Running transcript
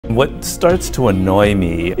What starts to annoy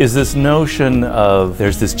me is this notion of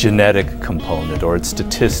there's this genetic component, or it's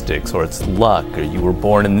statistics, or it's luck, or you were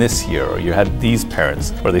born in this year, or you had these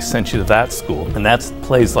parents, or they sent you to that school. And that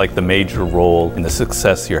plays like the major role in the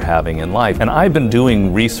success you're having in life. And I've been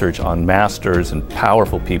doing research on masters and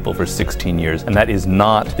powerful people for 16 years, and that is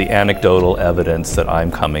not the anecdotal evidence that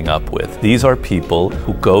I'm coming up with. These are people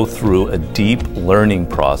who go through a deep learning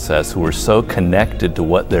process, who are so connected to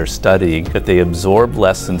what they're studying that they absorb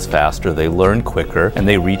lessons faster, they learn quicker, and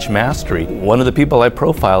they reach mastery. One of the people I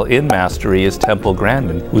profile in Mastery is Temple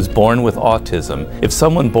Grandin, who was born with autism. If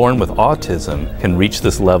someone born with autism can reach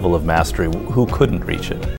this level of mastery, who couldn't reach it?